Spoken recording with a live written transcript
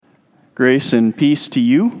Grace and peace to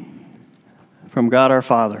you from God our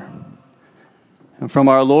Father and from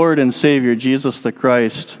our Lord and Savior, Jesus the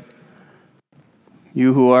Christ.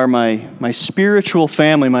 You who are my spiritual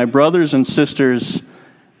family, my brothers and sisters,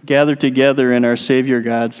 gathered together in our Savior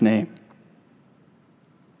God's name.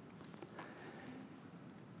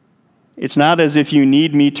 It's not as if you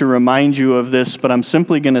need me to remind you of this, but I'm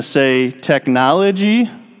simply going to say technology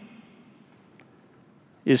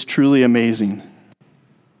is truly amazing.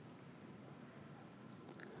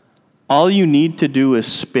 All you need to do is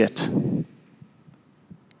spit.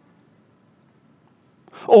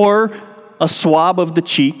 Or a swab of the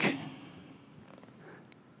cheek.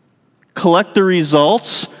 Collect the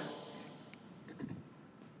results.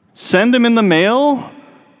 Send them in the mail.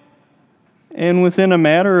 And within a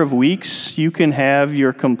matter of weeks, you can have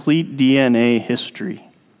your complete DNA history.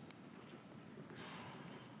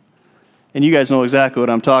 And you guys know exactly what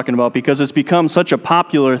I'm talking about because it's become such a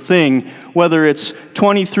popular thing, whether it's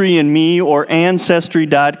 23andMe or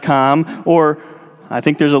Ancestry.com, or I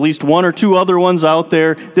think there's at least one or two other ones out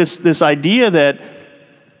there, this idea that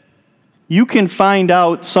you can find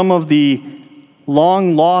out some of the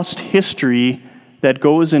long-lost history that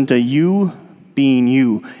goes into you being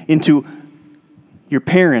you, into your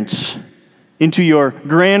parents, into your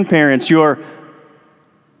grandparents, your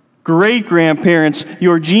great-grandparents,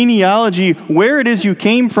 your genealogy, where it is you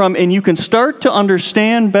came from, and you can start to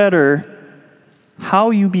understand better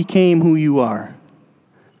how you became who you are.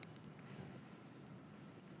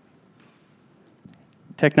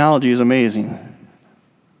 Technology is amazing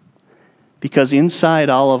because inside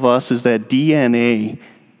all of us is that DNA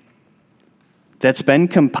that's been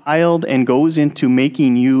compiled and goes into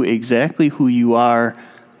making you exactly who you are.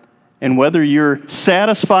 And whether you're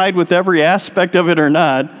satisfied with every aspect of it or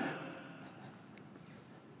not,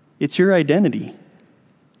 it's your identity.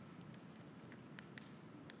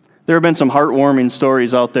 There have been some heartwarming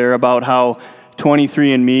stories out there about how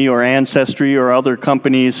 23andMe or Ancestry or other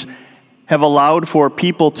companies have allowed for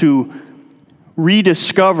people to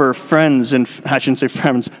rediscover friends and, I shouldn't say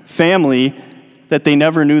friends, family that they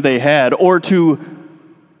never knew they had, or to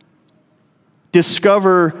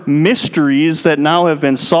discover mysteries that now have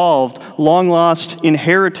been solved, long-lost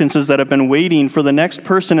inheritances that have been waiting for the next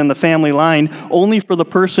person in the family line, only for the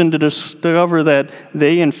person to discover that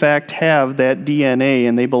they in fact have that DNA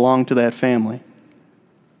and they belong to that family.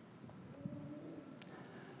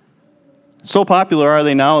 So popular are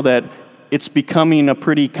they now that it's becoming a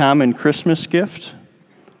pretty common Christmas gift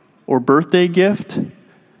or birthday gift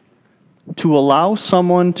to allow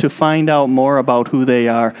someone to find out more about who they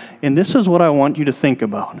are. And this is what I want you to think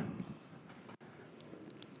about.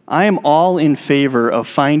 I am all in favor of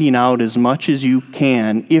finding out as much as you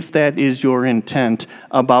can, if that is your intent,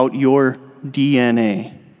 about your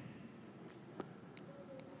DNA.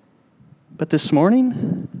 But this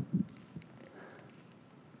morning,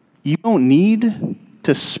 you don't need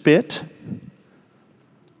to spit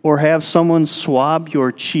or have someone swab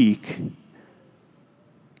your cheek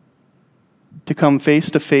to come face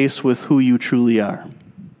to face with who you truly are.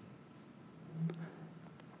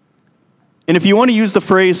 And if you want to use the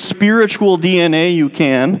phrase spiritual DNA, you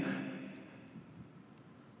can.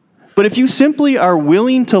 But if you simply are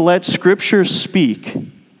willing to let Scripture speak,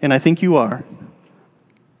 and I think you are,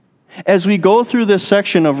 as we go through this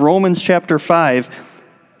section of Romans chapter 5,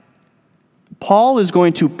 Paul is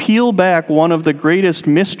going to peel back one of the greatest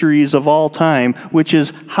mysteries of all time, which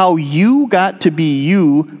is how you got to be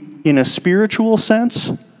you in a spiritual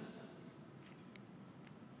sense,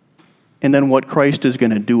 and then what Christ is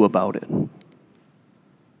going to do about it.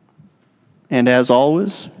 And as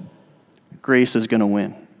always, grace is going to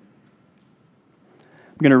win. I'm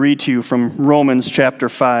going to read to you from Romans chapter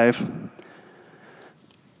 5,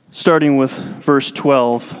 starting with verse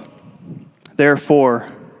 12. Therefore,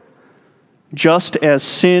 just as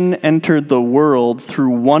sin entered the world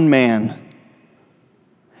through one man,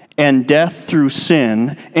 and death through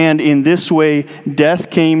sin, and in this way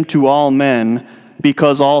death came to all men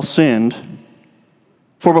because all sinned.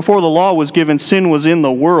 For before the law was given, sin was in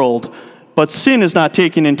the world, but sin is not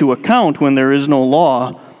taken into account when there is no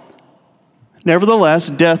law. Nevertheless,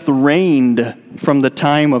 death reigned from the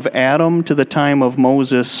time of Adam to the time of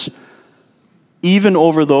Moses, even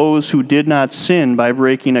over those who did not sin by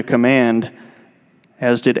breaking a command,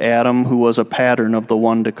 as did Adam, who was a pattern of the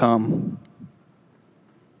one to come.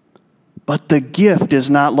 But the gift is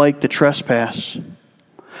not like the trespass.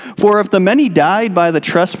 For if the many died by the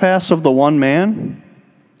trespass of the one man,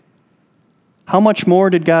 how much more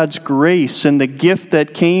did God's grace and the gift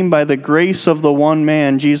that came by the grace of the one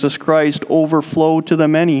man, Jesus Christ, overflow to the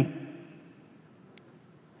many?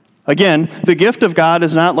 Again, the gift of God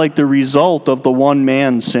is not like the result of the one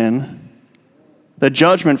man's sin. The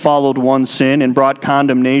judgment followed one sin and brought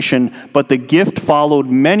condemnation, but the gift followed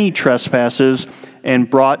many trespasses and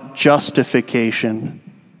brought justification.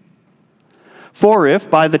 For if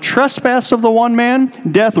by the trespass of the one man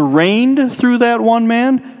death reigned through that one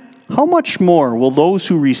man, how much more will those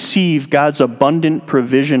who receive God's abundant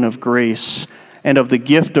provision of grace and of the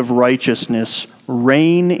gift of righteousness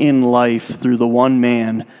reign in life through the one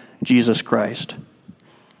man, Jesus Christ?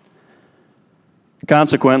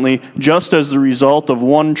 Consequently, just as the result of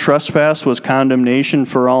one trespass was condemnation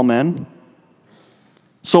for all men,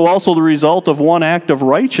 so also the result of one act of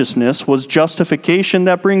righteousness was justification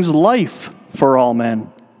that brings life for all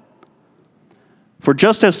men. For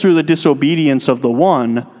just as through the disobedience of the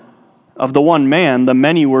one man, the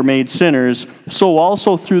many were made sinners, so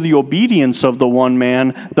also through the obedience of the one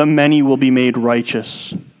man, the many will be made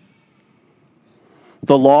righteous.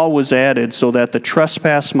 The law was added so that the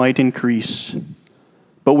trespass might increase.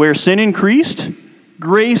 But where sin increased,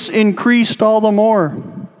 grace increased all the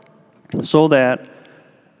more, so that,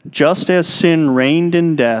 just as sin reigned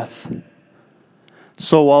in death,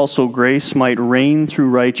 so also grace might reign through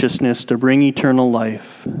righteousness to bring eternal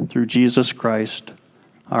life through Jesus Christ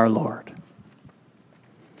our Lord.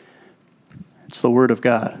 It's the Word of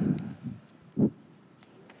God.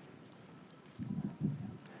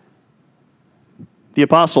 The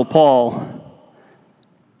Apostle Paul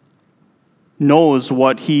knows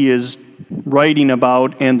what he is writing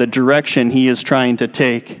about and the direction he is trying to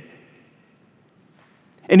take.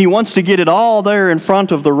 And he wants to get it all there in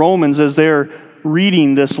front of the Romans as they're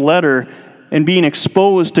reading this letter and being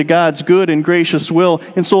exposed to God's good and gracious will.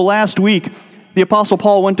 And so last week, the Apostle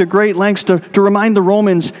Paul went to great lengths to remind the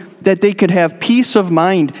Romans that they could have peace of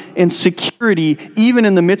mind and security even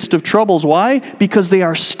in the midst of troubles. Why? Because they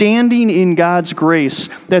are standing in God's grace.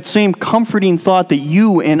 That same comforting thought that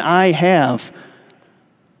you and I have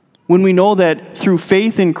when we know that through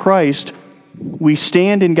faith in Christ, we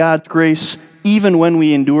stand in God's grace even when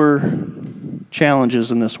we endure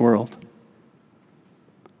challenges in this world.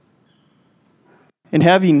 And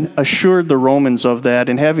having assured the Romans of that,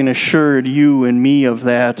 and having assured you and me of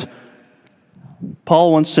that,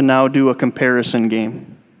 Paul wants to now do a comparison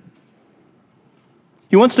game.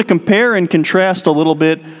 He wants to compare and contrast a little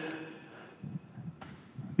bit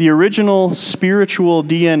the original spiritual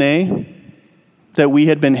DNA that we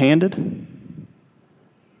had been handed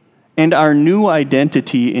and our new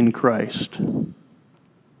identity in Christ. And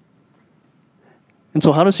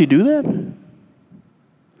so how does he do that?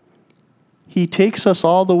 He takes us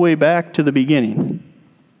all the way back to the beginning.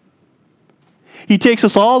 He takes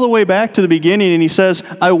us all the way back to the beginning and he says,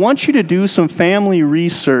 I want you to do some family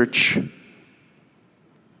research.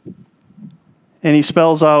 And he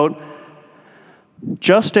spells out,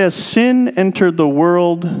 just as sin entered the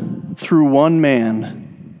world through one man,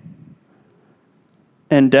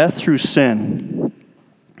 and death through sin,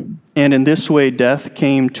 and in this way death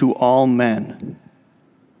came to all men.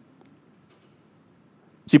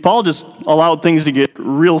 See, Paul just allowed things to get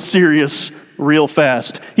real serious real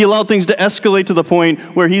fast. He allowed things to escalate to the point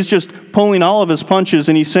where he's just pulling all of his punches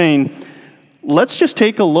and he's saying, let's just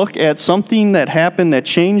take a look at something that happened that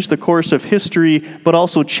changed the course of history, but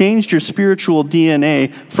also changed your spiritual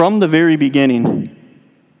DNA from the very beginning.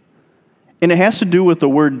 And it has to do with the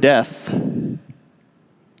word death.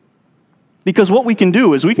 Because what we can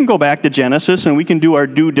do is we can go back to Genesis and we can do our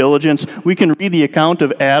due diligence. We can read the account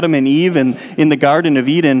of Adam and Eve in the Garden of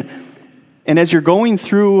Eden. And as you're going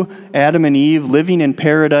through Adam and Eve, living in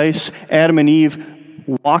paradise, Adam and Eve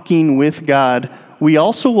walking with God, we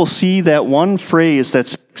also will see that one phrase that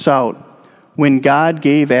sticks out when God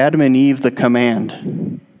gave Adam and Eve the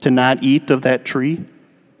command to not eat of that tree.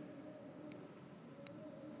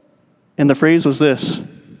 And the phrase was this: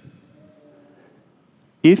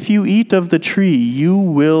 if you eat of the tree, you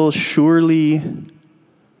will surely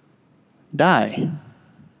die.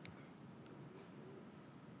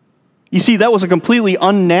 You see, that was a completely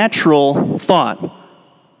unnatural thought.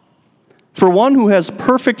 For one who has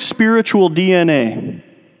perfect spiritual DNA,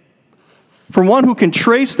 for one who can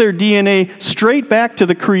trace their DNA straight back to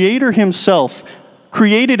the Creator himself,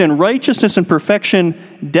 created in righteousness and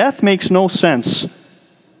perfection, death makes no sense,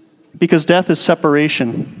 because death is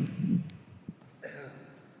separation.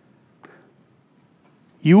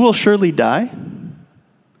 You will surely die.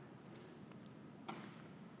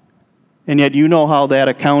 And yet you know how that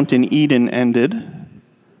account in Eden ended.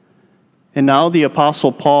 And now the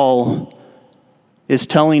Apostle Paul is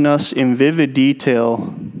telling us in vivid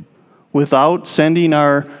detail, without sending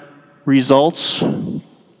our results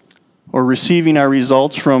or receiving our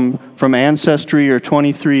results from Ancestry or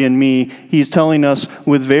 23andMe. He's telling us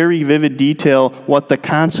with very vivid detail what the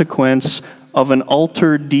consequence of an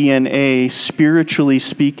altered DNA, spiritually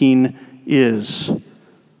speaking, is.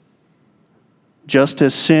 Just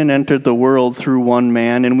as sin entered the world through one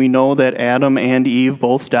man, and we know that Adam and Eve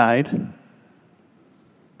both died,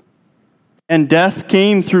 and death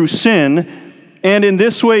came through sin, and in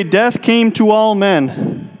this way death came to all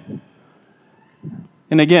men.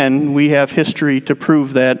 And again, we have history to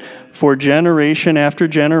prove that, for generation after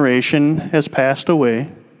generation has passed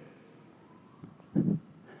away.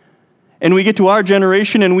 And we get to our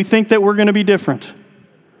generation and we think that we're going to be different.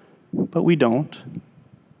 But we don't.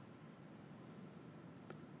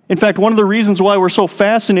 In fact, one of the reasons why we're so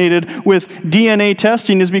fascinated with DNA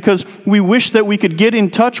testing is because we wish that we could get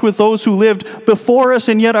in touch with those who lived before us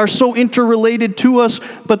and yet are so interrelated to us,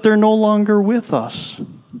 but they're no longer with us.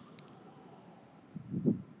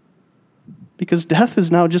 Because death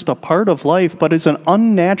is now just a part of life, but it's an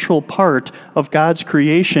unnatural part of God's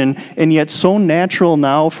creation, and yet so natural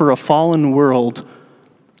now for a fallen world.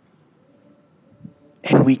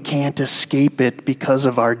 And we can't escape it because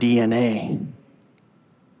of our DNA.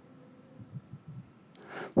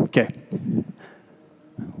 Okay.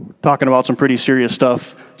 Talking about some pretty serious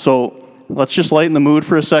stuff. So let's just lighten the mood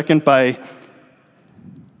for a second by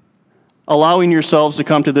allowing yourselves to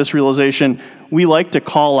come to this realization. We like to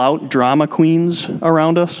call out drama queens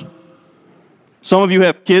around us. Some of you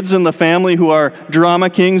have kids in the family who are drama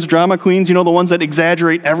kings, drama queens, the ones that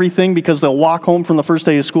exaggerate everything because they'll walk home from the first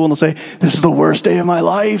day of school and they'll say, "This is the worst day of my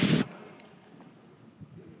life."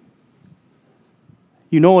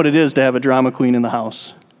 You know what it is to have a drama queen in the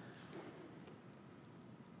house.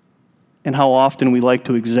 And how often we like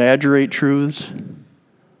to exaggerate truths.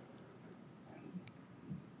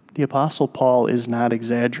 The Apostle Paul is not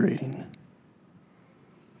exaggerating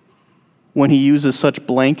when he uses such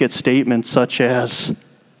blanket statements such as,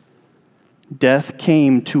 death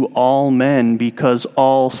came to all men because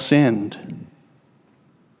all sinned.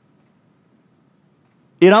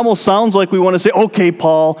 It almost sounds like we want to say, "Okay,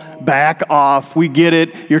 Paul, back off. We get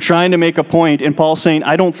it. You're trying to make a point." And Paul's saying,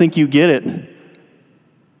 "I don't think you get it.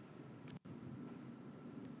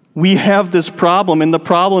 We have this problem, and the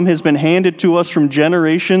problem has been handed to us from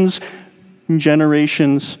generations and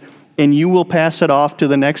generations, and you will pass it off to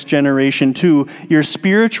the next generation too. Your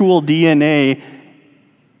spiritual DNA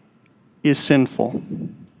is sinful."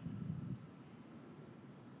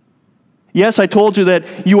 Yes, I told you that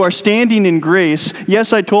you are standing in grace.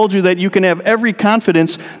 Yes, I told you that you can have every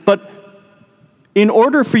confidence, but in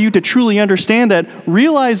order for you to truly understand that,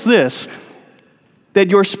 realize this, that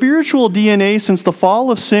your spiritual DNA since the fall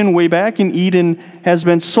of sin way back in Eden has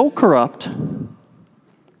been so corrupt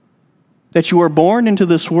that you are born into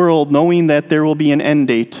this world knowing that there will be an end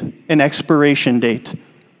date, an expiration date.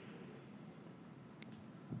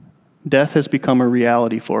 Death has become a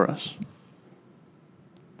reality for us.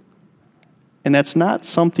 And that's not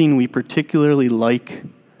something we particularly like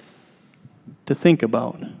to think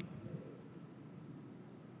about.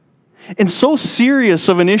 And so serious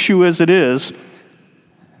of an issue as it is,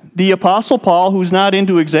 the Apostle Paul, who's not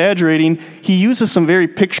into exaggerating, he uses some very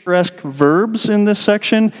picturesque verbs in this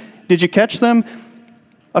section. Did you catch them?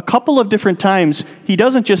 A couple of different times, he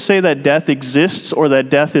doesn't just say that death exists or that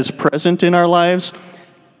death is present in our lives.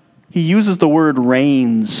 He uses the word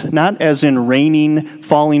reigns, not as in raining,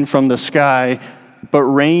 falling from the sky, but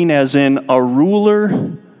reign as in a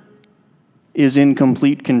ruler is in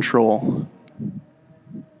complete control.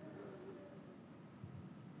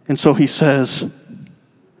 And so he says,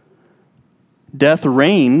 death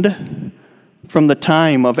reigned from the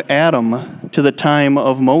time of Adam to the time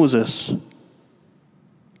of Moses.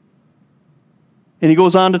 And he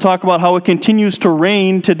goes on to talk about how it continues to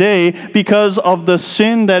reign today because of the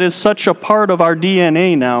sin that is such a part of our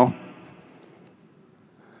DNA now.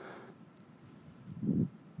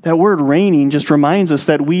 That word reigning just reminds us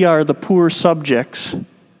that we are the poor subjects.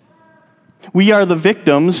 We are the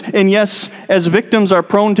victims, and yes, as victims are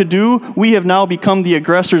prone to do, we have now become the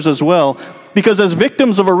aggressors as well. Because as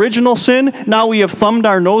victims of original sin, now we have thumbed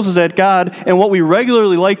our noses at God, and what we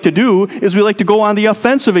regularly like to do is we like to go on the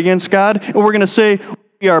offensive against God, and we're going to say,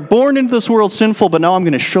 we are born into this world sinful, but now I'm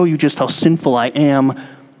going to show you just how sinful I am.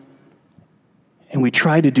 And we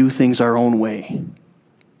try to do things our own way.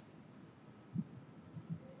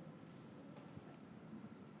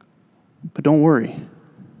 But don't worry.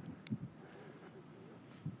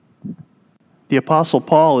 The Apostle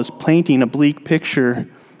Paul is painting a bleak picture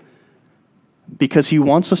because he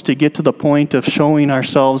wants us to get to the point of showing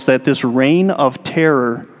ourselves that this reign of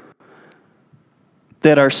terror,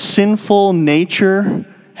 that our sinful nature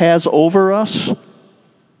has over us,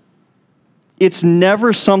 it's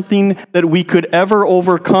never something that we could ever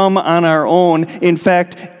overcome on our own. In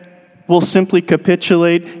fact, we'll simply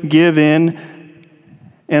capitulate, give in,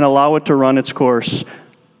 and allow it to run its course.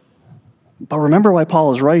 But remember why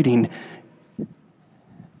Paul is writing.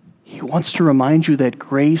 He wants to remind you that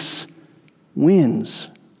grace wins.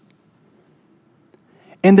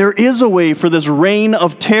 And there is a way for this reign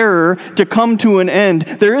of terror to come to an end.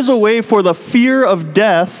 There is a way for the fear of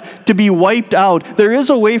death to be wiped out. There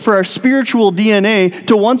is a way for our spiritual DNA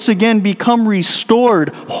to once again become restored,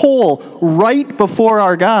 whole, right before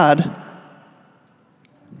our God.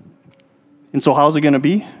 And so how's it going to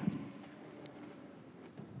be?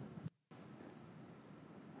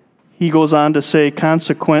 He goes on to say,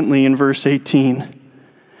 consequently, in verse 18,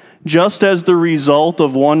 just as the result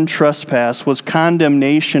of one trespass was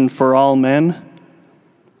condemnation for all men,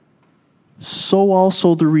 so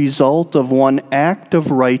also the result of one act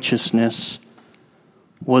of righteousness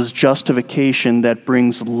was justification that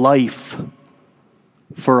brings life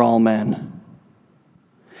for all men.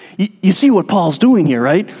 You see what Paul's doing here,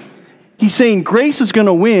 right? He's saying grace is going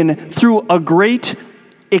to win through a great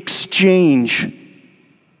exchange.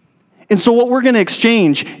 And so what we're going to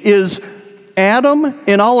exchange is Adam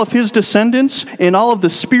and all of his descendants and all of the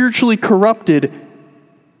spiritually corrupted,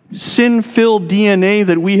 sin-filled DNA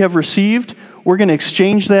that we have received, we're going to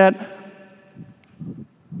exchange that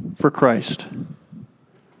for Christ.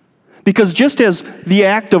 Because just as the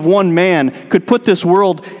act of one man could put this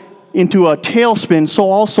world into a tailspin,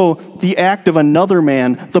 so also the act of another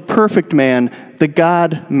man, the perfect man, the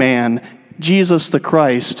God-man, Jesus the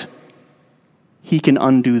Christ, he can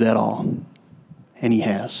undo that all. And he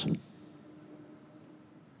has.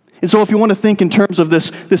 And so if you want to think in terms of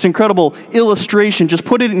this incredible illustration, just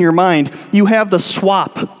put it in your mind. You have the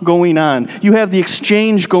swap going on. You have the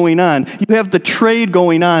exchange going on. You have the trade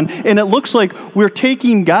going on. And it looks like we're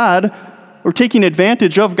taking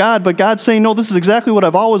advantage of God, but God's saying, no, this is exactly what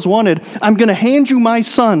I've always wanted. I'm going to hand you my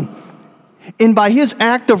son. And by his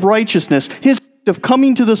act of righteousness, his act of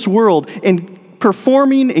coming to this world and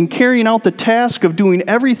performing and carrying out the task of doing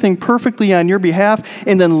everything perfectly on your behalf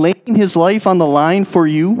and then laying his life on the line for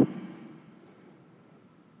you,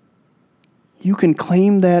 you can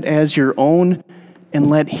claim that as your own and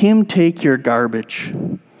let him take your garbage,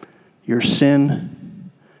 your sin.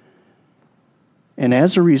 And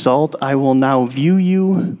as a result, I will now view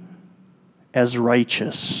you as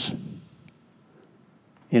righteous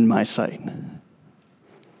in my sight.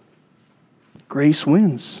 Grace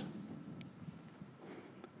wins.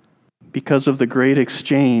 Because of the great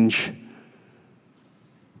exchange,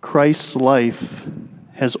 Christ's life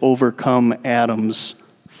has overcome Adam's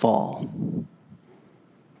fall.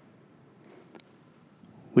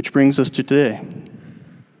 Which brings us to today.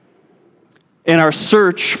 In our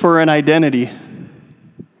search for an identity,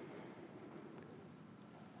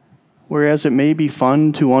 whereas it may be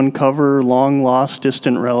fun to uncover long-lost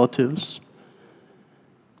distant relatives,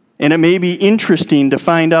 and it may be interesting to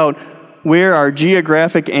find out where our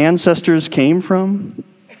geographic ancestors came from,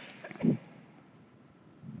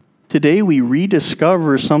 today we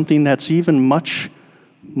rediscover something that's even much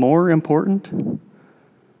more important.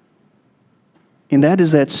 And that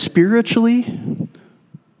is that spiritually,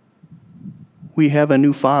 we have a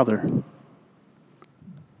new father.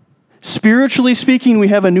 Spiritually speaking, we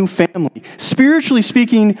have a new family. Spiritually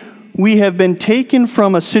speaking, we have been taken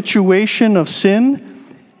from a situation of sin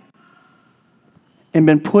and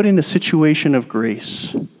been put in a situation of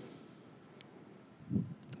grace.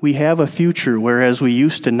 We have a future, whereas we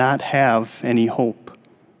used to not have any hope.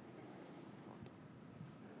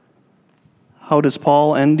 How does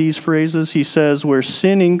Paul end these phrases? He says, where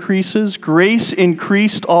sin increases, grace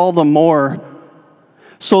increased all the more,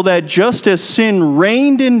 so that just as sin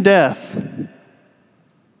reigned in death,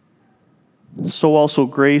 so also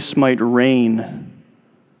grace might reign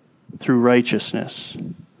through righteousness,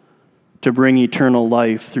 to bring eternal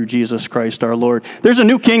life through Jesus Christ our Lord. There's a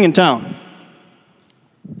new king in town.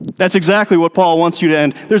 That's exactly what Paul wants you to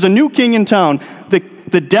end. There's a new king in town.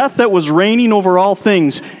 The death that was reigning over all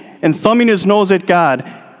things and thumbing his nose at God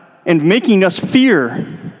and making us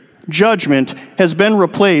fear judgment has been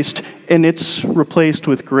replaced, and it's replaced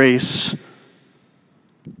with grace.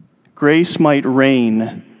 Grace might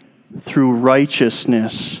reign through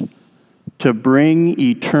righteousness to bring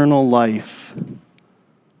eternal life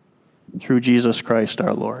through Jesus Christ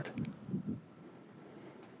our Lord.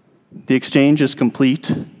 The exchange is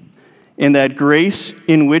complete, and that grace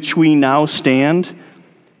in which we now stand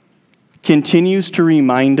continues to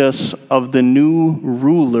remind us of the new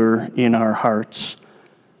ruler in our hearts,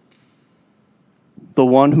 the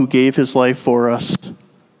one who gave his life for us,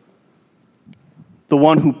 the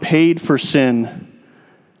one who paid for sin,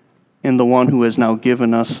 and the one who has now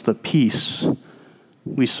given us the peace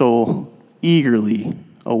we so eagerly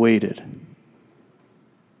awaited.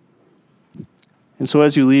 And so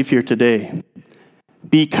as you leave here today,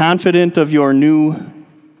 be confident of your new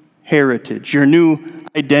heritage, your new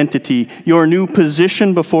identity, your new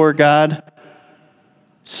position before God.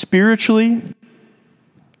 Spiritually,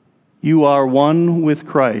 you are one with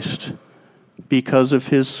Christ because of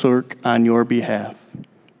his work on your behalf.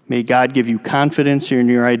 May God give you confidence in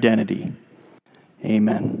your identity.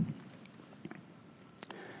 Amen.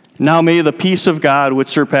 Now may the peace of God, which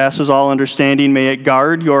surpasses all understanding, may it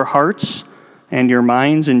guard your hearts and your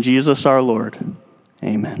minds in Jesus our Lord.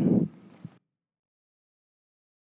 Amen.